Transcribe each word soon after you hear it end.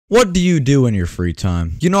What do you do in your free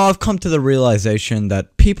time? You know, I've come to the realization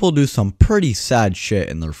that people do some pretty sad shit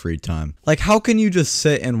in their free time. Like, how can you just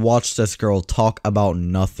sit and watch this girl talk about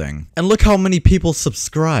nothing? And look how many people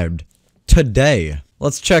subscribed today.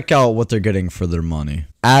 Let's check out what they're getting for their money.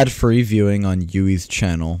 Ad-free viewing on Yui's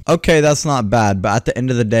channel. Okay, that's not bad, but at the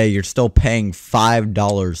end of the day, you're still paying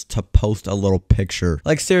 $5 to post a little picture.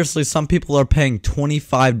 Like, seriously, some people are paying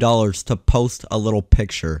 $25 to post a little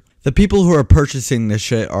picture. The people who are purchasing this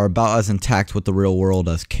shit are about as intact with the real world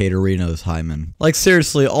as Katerina's hymen. Like,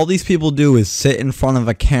 seriously, all these people do is sit in front of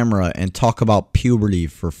a camera and talk about puberty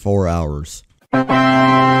for 4 hours.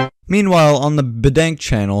 Meanwhile, on the Bedank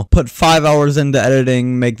channel, put 5 hours into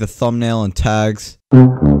editing, make the thumbnail and tags.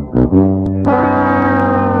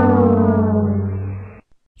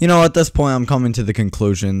 You know, at this point, I'm coming to the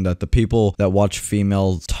conclusion that the people that watch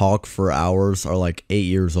females talk for hours are like 8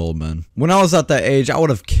 years old, man. When I was at that age, I would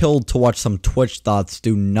have killed to watch some Twitch thoughts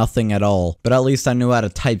do nothing at all, but at least I knew how to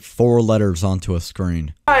type 4 letters onto a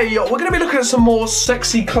screen. Hey, we're gonna be looking at some more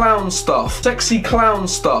sexy clown stuff. Sexy clown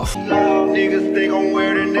stuff. Some niggas think I'm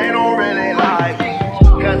weird and they don't really like me.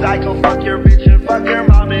 Cause I can fuck your bitch and fuck your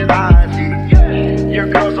mom and auntie.